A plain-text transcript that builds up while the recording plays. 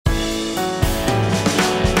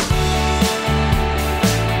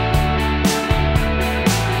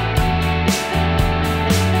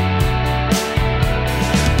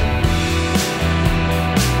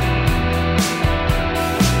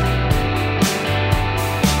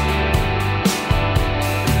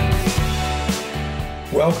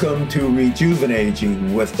Welcome to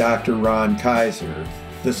Rejuvenating with Dr. Ron Kaiser.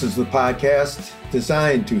 This is the podcast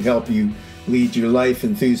designed to help you lead your life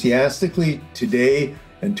enthusiastically today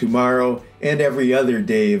and tomorrow and every other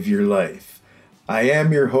day of your life. I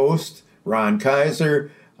am your host, Ron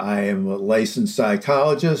Kaiser. I am a licensed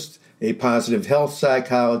psychologist, a positive health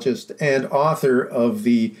psychologist, and author of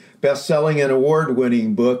the best-selling and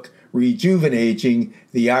award-winning book, Rejuvenating,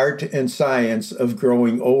 the Art and Science of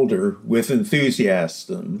Growing Older with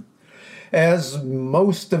Enthusiasm. As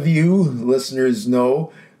most of you listeners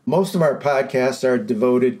know, most of our podcasts are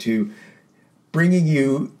devoted to bringing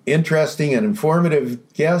you interesting and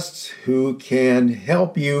informative guests who can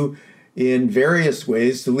help you in various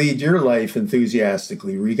ways to lead your life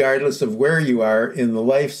enthusiastically, regardless of where you are in the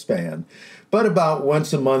lifespan. But about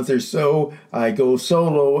once a month or so, I go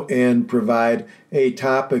solo and provide a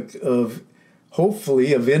topic of,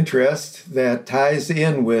 hopefully, of interest that ties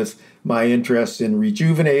in with my interest in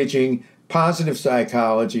rejuvenating, positive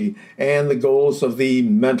psychology, and the goals of the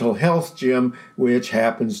Mental Health Gym, which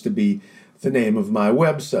happens to be the name of my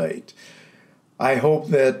website. I hope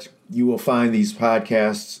that you will find these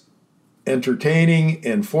podcasts entertaining,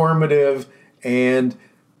 informative, and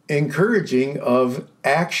encouraging of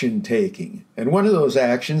action taking. And one of those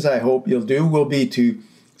actions I hope you'll do will be to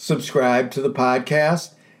subscribe to the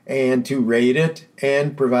podcast and to rate it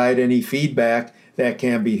and provide any feedback that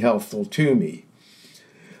can be helpful to me.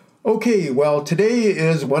 Okay, well, today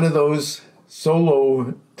is one of those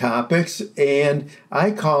solo topics, and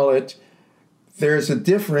I call it, there's a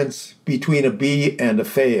difference between a B and a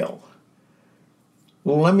fail.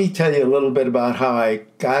 Let me tell you a little bit about how I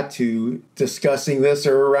got to discussing this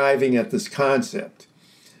or arriving at this concept.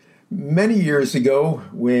 Many years ago,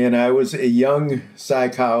 when I was a young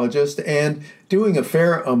psychologist and doing a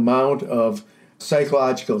fair amount of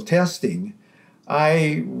psychological testing,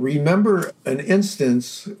 I remember an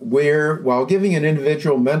instance where, while giving an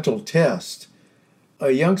individual mental test, a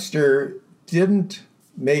youngster didn't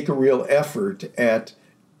make a real effort at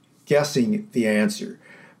guessing the answer.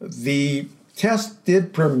 The test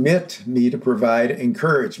did permit me to provide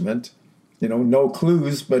encouragement, no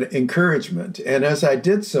clues, but encouragement. And as I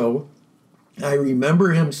did so, I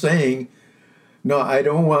remember him saying, "No, I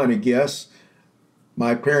don't want to guess.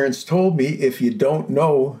 My parents told me if you don't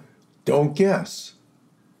know, don't guess."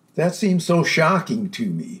 That seems so shocking to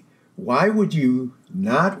me. Why would you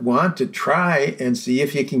not want to try and see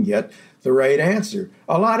if you can get the right answer?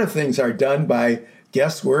 A lot of things are done by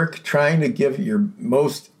guesswork, trying to give your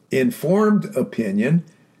most informed opinion.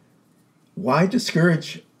 Why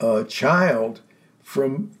discourage a child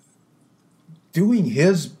from doing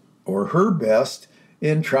his or her best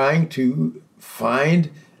in trying to find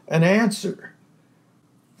an answer?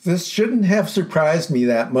 This shouldn't have surprised me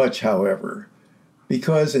that much, however,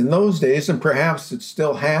 because in those days, and perhaps it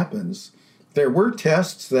still happens, there were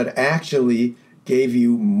tests that actually gave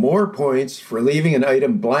you more points for leaving an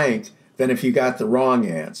item blank than if you got the wrong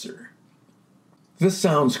answer. This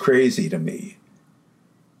sounds crazy to me.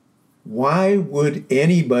 Why would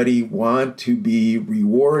anybody want to be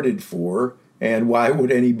rewarded for, and why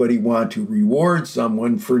would anybody want to reward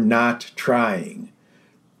someone for not trying?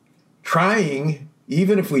 Trying,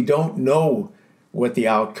 even if we don't know what the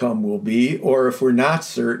outcome will be, or if we're not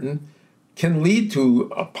certain, can lead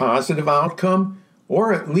to a positive outcome,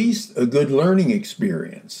 or at least a good learning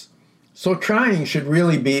experience. So trying should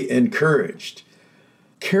really be encouraged.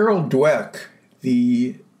 Carol Dweck,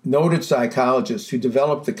 the noted psychologist who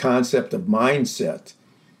developed the concept of mindset,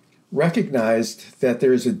 recognized that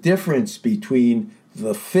there's a difference between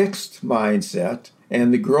the fixed mindset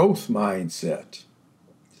and the growth mindset.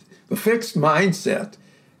 The fixed mindset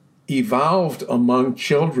evolved among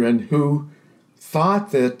children who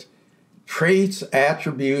thought that traits,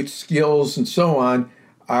 attributes, skills, and so on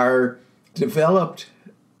are developed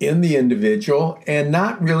in the individual and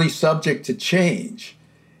not really subject to change.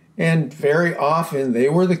 And very often they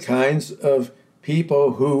were the kinds of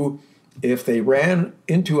people who, if they ran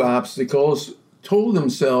into obstacles, told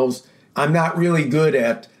themselves, "I'm not really good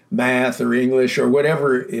at math or English or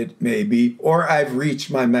whatever it may be, or I've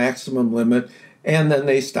reached my maximum limit," and then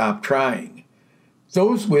they stopped trying.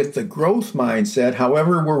 Those with the growth mindset,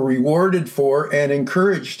 however, were rewarded for and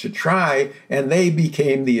encouraged to try, and they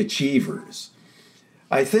became the achievers.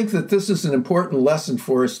 I think that this is an important lesson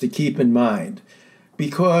for us to keep in mind,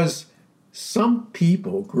 because some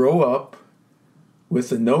people grow up with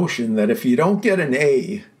the notion that if you don't get an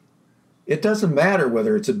A, it doesn't matter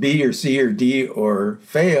whether it's a B or C or D or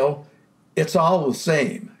fail, it's all the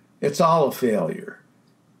same. It's all a failure.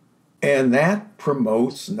 And that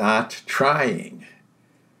promotes not trying.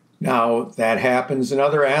 Now, that happens in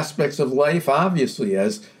other aspects of life, obviously,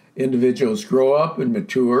 as individuals grow up and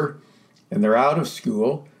mature and they're out of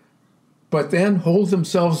school, but then hold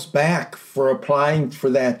themselves back for applying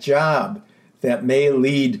for that job that may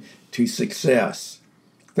lead to success,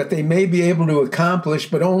 that they may be able to accomplish,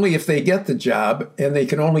 but only if they get the job, and they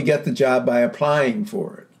can only get the job by applying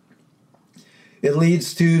for it. It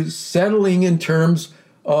leads to settling in terms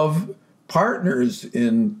of partners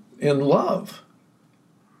in love.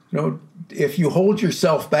 If you hold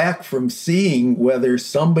yourself back from seeing whether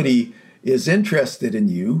somebody is interested in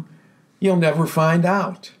you, you'll never find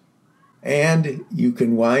out. And you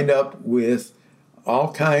can wind up with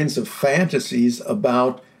all kinds of fantasies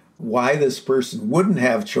about why this person wouldn't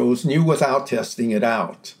have chosen you without testing it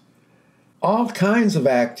out. All kinds of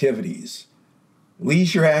activities,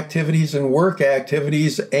 leisure activities and work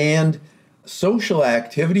activities and social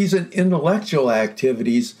activities and intellectual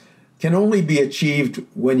activities can only be achieved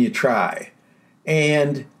when you try.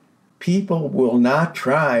 And people will not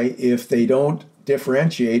try if they don't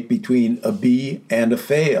differentiate between a B and a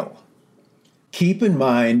fail. Keep in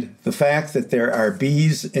mind the fact that there are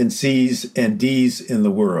B's and C's and D's in the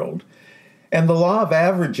world. And the law of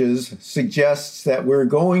averages suggests that we're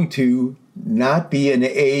going to not be an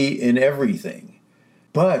A in everything.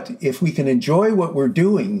 But if we can enjoy what we're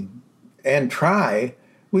doing and try,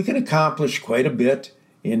 we can accomplish quite a bit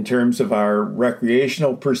in terms of our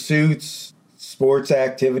recreational pursuits, sports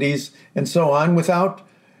activities, and so on without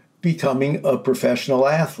becoming a professional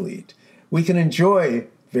athlete. We can enjoy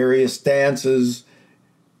various dances,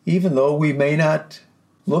 even though we may not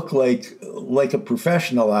look like a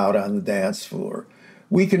professional out on the dance floor.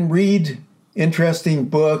 We can read interesting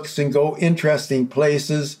books and go interesting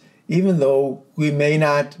places, even though we may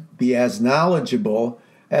not be as knowledgeable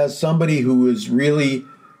as somebody who is really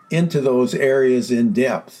into those areas in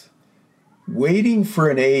depth. Waiting for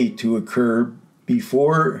an A to occur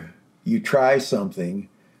before you try something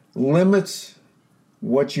limits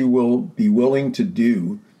what you will be willing to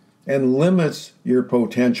do and limits your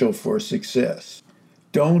potential for success.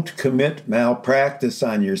 Don't commit malpractice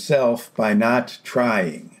on yourself by not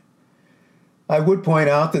trying. I would point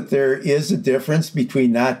out that there is a difference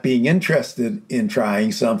between not being interested in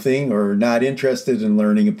trying something or not interested in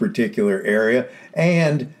learning a particular area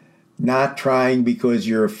and not trying because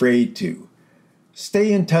you're afraid to.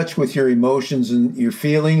 Stay in touch with your emotions and your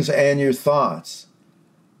feelings and your thoughts.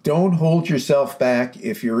 Don't hold yourself back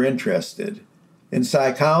if you're interested. In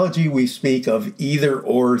psychology, we speak of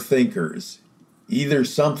either-or thinkers. Either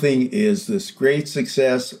something is this great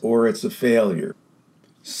success or it's a failure.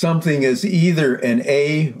 Something is either an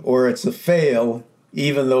A or it's a fail,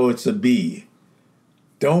 even though it's a B.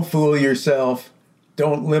 Don't fool yourself.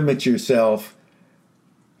 Don't limit yourself.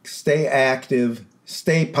 Stay active,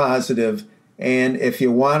 stay positive, and if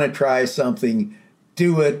you want to try something,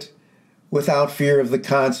 do it without fear of the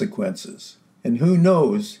consequences. And who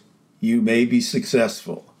knows, you may be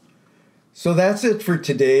successful. So that's it for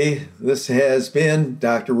today. This has been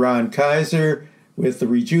Dr. Ron Kaiser with the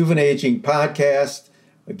Rejuvenaging Podcast.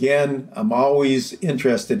 Again, I'm always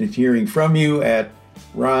interested in hearing from you at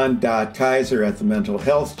ron.kaiser at the Mental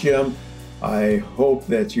Health Gym. I hope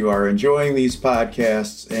that you are enjoying these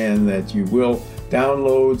podcasts and that you will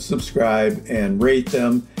download, subscribe, and rate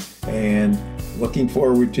them. And looking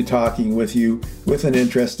forward to talking with you with an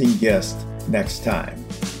interesting guest next time.